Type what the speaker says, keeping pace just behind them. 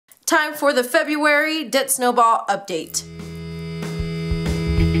Time for the February Debt Snowball update.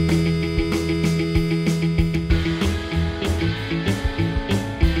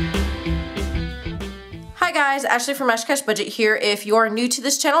 Hi guys, Ashley from ashcashbudget here. If you're new to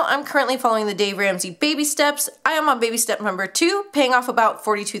this channel, I'm currently following the Dave Ramsey baby steps. I am on baby step number 2, paying off about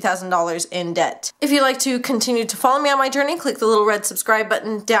 $42,000 in debt. If you'd like to continue to follow me on my journey, click the little red subscribe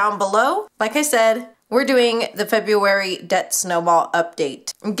button down below. Like I said, we're doing the February Debt Snowball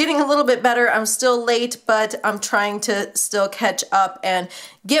update. I'm getting a little bit better. I'm still late, but I'm trying to still catch up and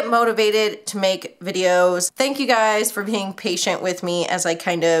get motivated to make videos. Thank you guys for being patient with me as I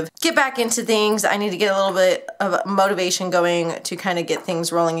kind of get back into things. I need to get a little bit of motivation going to kind of get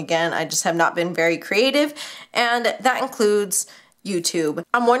things rolling again. I just have not been very creative, and that includes YouTube.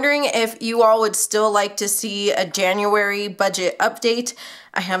 I'm wondering if you all would still like to see a January budget update.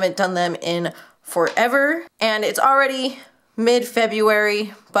 I haven't done them in forever, and it's already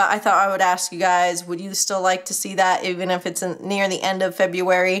mid-February, but I thought I would ask you guys, would you still like to see that even if it's near the end of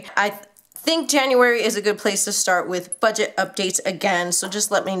February? I think January is a good place to start with budget updates again, so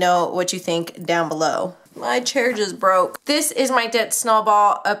just let me know what you think down below. My chair just broke. This is my debt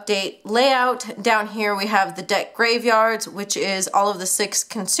snowball update layout. Down here we have the debt graveyards, which is all of the 6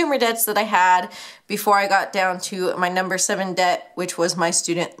 consumer debts that I had before I got down to my number 7 debt, which was my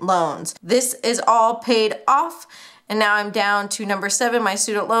student loans. This is all paid off, and now I'm down to number 7, my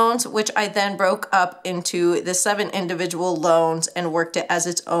student loans, which I then broke up into the 7 individual loans and worked it as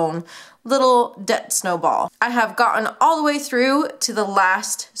its own little debt snowball. I have gotten all the way through to the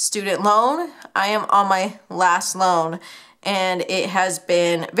last student loan. I am on my last loan, and it has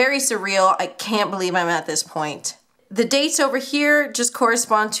been very surreal. I can't believe I'm at this point. The dates over here just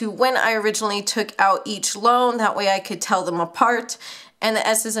correspond to when I originally took out each loan. That way I could tell them apart. And the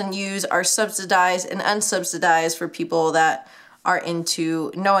S's and U's are subsidized and unsubsidized for people that are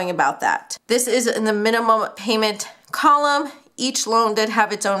into knowing about that. This is in the minimum payment column. Each loan did have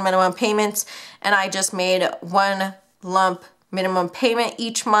its own minimum payments, and I just made one lump minimum payment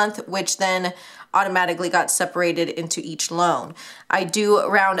each month, which then automatically got separated into each loan. I do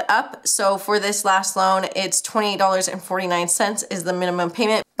round up, so for this last loan, it's $28.49 is the minimum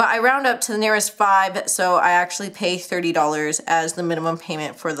payment, but I round up to the nearest 5, so I actually pay $30 as the minimum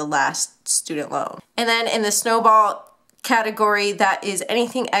payment for the last student loan. And then in the snowball category, that is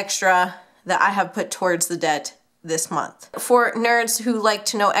anything extra that I have put towards the debt this month. For nerds who like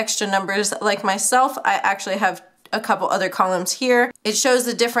to know extra numbers like myself, I actually have a couple other columns here. It shows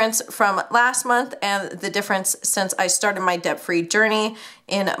the difference from last month and the difference since I started my debt-free journey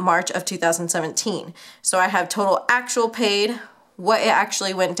in March of 2017. So I have total actual paid, what it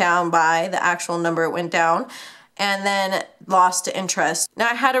actually went down by, the actual number it went down, and then lost to interest. Now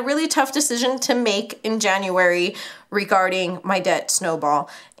I had a really tough decision to make in January regarding my debt snowball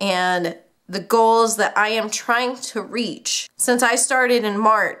and the goals that I am trying to reach. Since I started in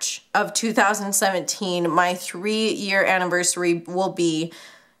March of 2017, my 3-year anniversary will be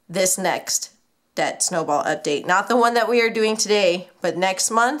this next debt snowball update. Not the one that we are doing today, but next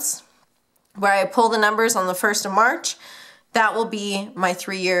month's, where I pull the numbers on the 1st of March, that will be my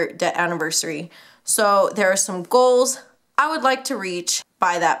 3-year debt anniversary. So there are some goals I would like to reach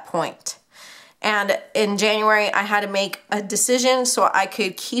by that point. And in January, I had to make a decision so I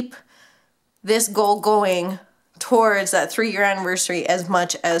could keep this goal going towards that 3-year anniversary as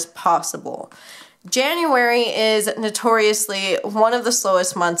much as possible. January is notoriously one of the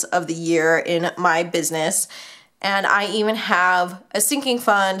slowest months of the year in my business, and I even have a sinking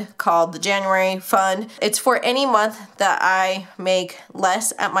fund called the January Fund. It's for any month that I make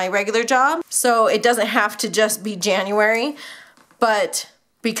less at my regular job, so it doesn't have to just be January, but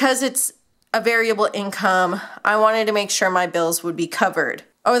because it's a variable income, I wanted to make sure my bills would be covered.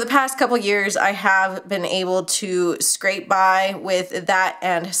 Over the past couple years, I have been able to scrape by with that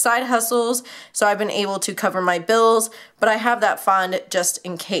and side hustles, so I've been able to cover my bills, but I have that fund just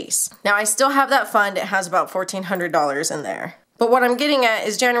in case. Now, I still have that fund. It has about $1,400 in there. But what I'm getting at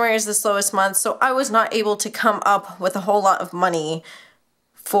is January is the slowest month, so I was not able to come up with a whole lot of money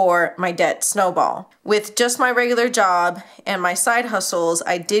for my debt snowball. With just my regular job and my side hustles,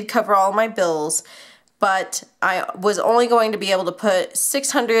 I did cover all my bills, but I was only going to be able to put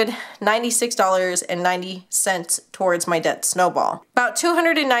 $696.90 towards my debt snowball. About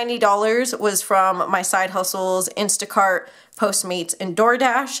 $290 was from my side hustles, Instacart, Postmates, and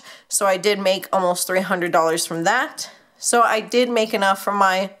DoorDash, so I did make almost $300 from that. So I did make enough from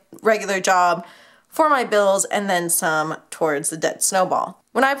my regular job for my bills and then some towards the debt snowball.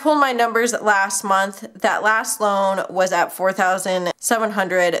 When I pulled my numbers last month, that last loan was at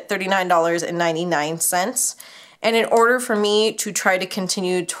 $4,739.99. And in order for me to try to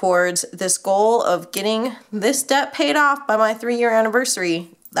continue towards this goal of getting this debt paid off by my 3-year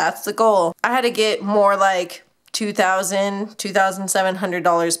anniversary, that's the goal, I had to get more like $2,000,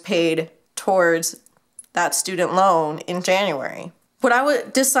 $2,700 paid towards that student loan in January. What I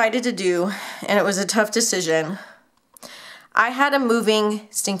decided to do, and it was a tough decision, I had a moving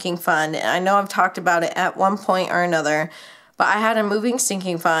sinking fund. I know I've talked about it at one point or another, but I had a moving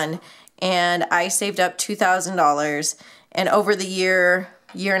sinking fund and I saved up $2,000, and over the year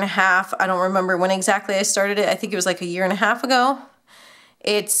and a half, I don't remember when exactly I started it, I think it was like a year and a half ago,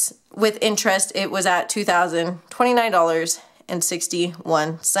 it's with interest, it was at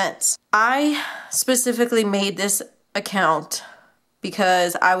 $2,029.61. I specifically made this account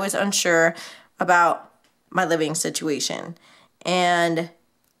because I was unsure about my living situation, and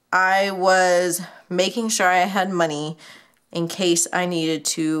I was making sure I had money in case I needed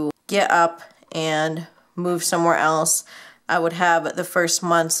to get up and move somewhere else. I would have the first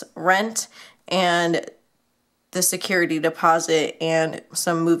month's rent and the security deposit and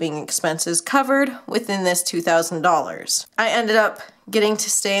some moving expenses covered within this $2,000. I ended up getting to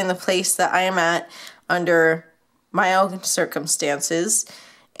stay in the place that I am at under my own circumstances,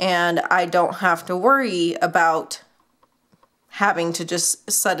 and I don't have to worry about having to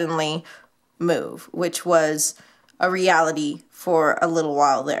just suddenly move, which was a reality for a little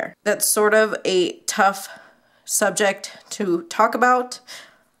while there. That's sort of a tough subject to talk about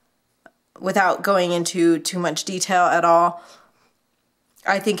without going into too much detail at all.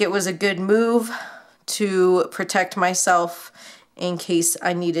 I think it was a good move to protect myself in case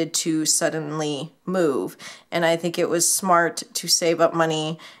I needed to suddenly move. And I think it was smart to save up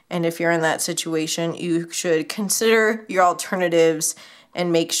money. And if you're in that situation, you should consider your alternatives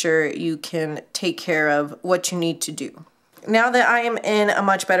and make sure you can take care of what you need to do. Now that I am in a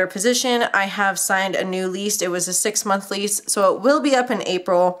much better position, I have signed a new lease. It was a 6-month lease, so it will be up in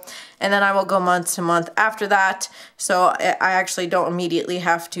April, and then I will go month to month after that. So I actually don't immediately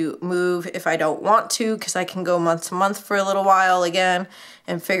have to move if I don't want to, because I can go month to month for a little while again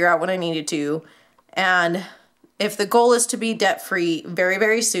and figure out what I need to do. And if the goal is to be debt-free very,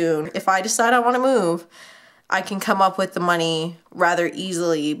 very soon, if I decide I want to move, I can come up with the money rather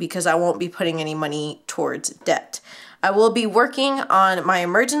easily because I won't be putting any money towards debt. I will be working on my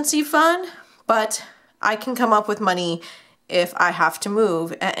emergency fund, but I can come up with money if I have to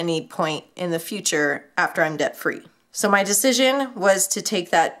move at any point in the future after I'm debt-free. So my decision was to take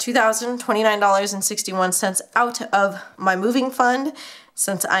that $2,029.61 out of my moving fund,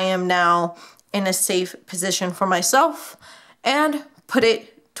 since I am now in a safe position for myself, and put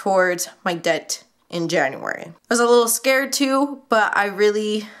it towards my debt in January. I was a little scared too, but I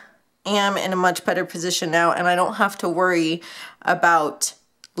really am in a much better position now, and I don't have to worry about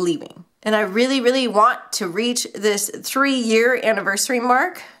leaving. And I really, really want to reach this 3-year anniversary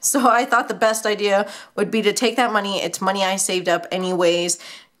mark. So I thought the best idea would be to take that money, it's money I saved up anyways,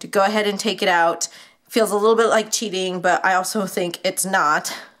 to go ahead and take it out. Feels a little bit like cheating, but I also think it's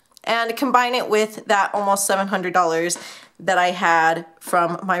not. And combine it with that almost $700 that I had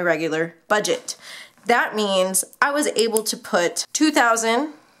from my regular budget. That means I was able to put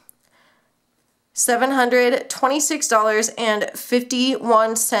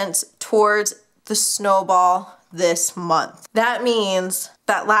 $2,726.51 towards the snowball this month. That means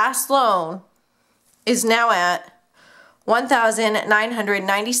that last loan is now at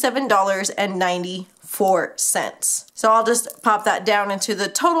 $1,997.94. So I'll just pop that down into the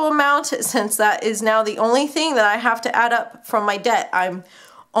total amount, since that is now the only thing that I have to add up from my debt. I'm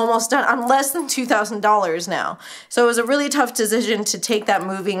almost done. I'm less than $2,000 now. So it was a really tough decision to take that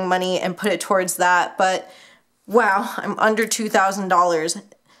moving money and put it towards that, but wow, I'm under $2,000.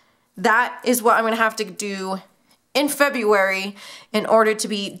 That is what I'm gonna have to do in February in order to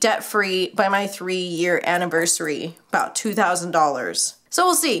be debt-free by my 3-year anniversary, about $2,000. So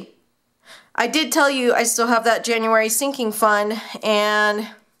we'll see. I did tell you I still have that January sinking fund, and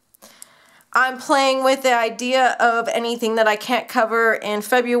I'm playing with the idea of anything that I can't cover in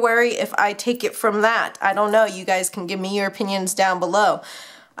February if I take it from that. I don't know. You guys can give me your opinions down below.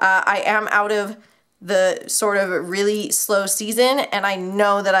 I am out of the sort of really slow season, and I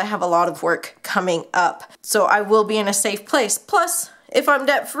know that I have a lot of work coming up. So I will be in a safe place. Plus, if I'm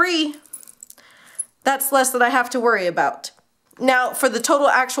debt-free, that's less that I have to worry about. Now, for the total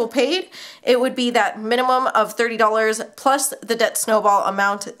actual paid, it would be that minimum of $30 plus the debt snowball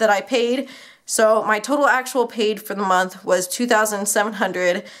amount that I paid. So my total actual paid for the month was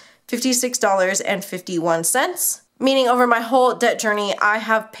 $2,756.51. meaning over my whole debt journey, I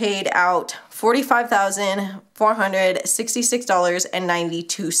have paid out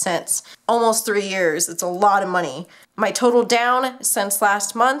 $45,466.92. Almost 3 years. It's a lot of money. My total down since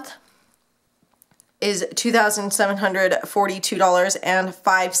last month is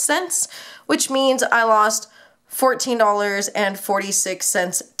 $2,742.05, which means I lost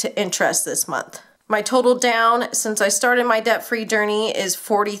 $14.46 to interest this month. My total down since I started my debt-free journey is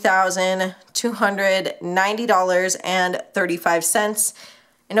 $40,290.35.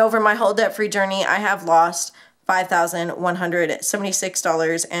 And over my whole debt-free journey, I have lost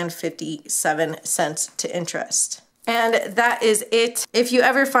 $5,176.57 to interest. And that is it. If you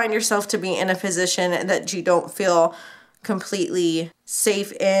ever find yourself to be in a position that you don't feel completely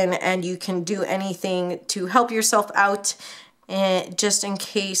safe in and you can do anything to help yourself out, and just in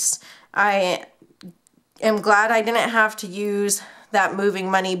case, I am glad I didn't have to use that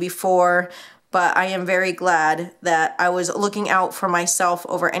moving money before, but I am very glad that I was looking out for myself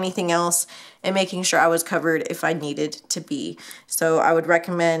over anything else and making sure I was covered if I needed to be. So I would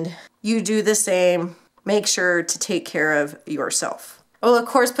recommend you do the same. Make sure to take care of yourself. I will of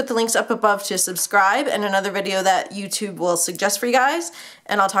course put the links up above to subscribe and another video that YouTube will suggest for you guys,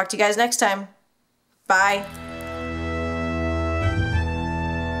 and I'll talk to you guys next time. Bye.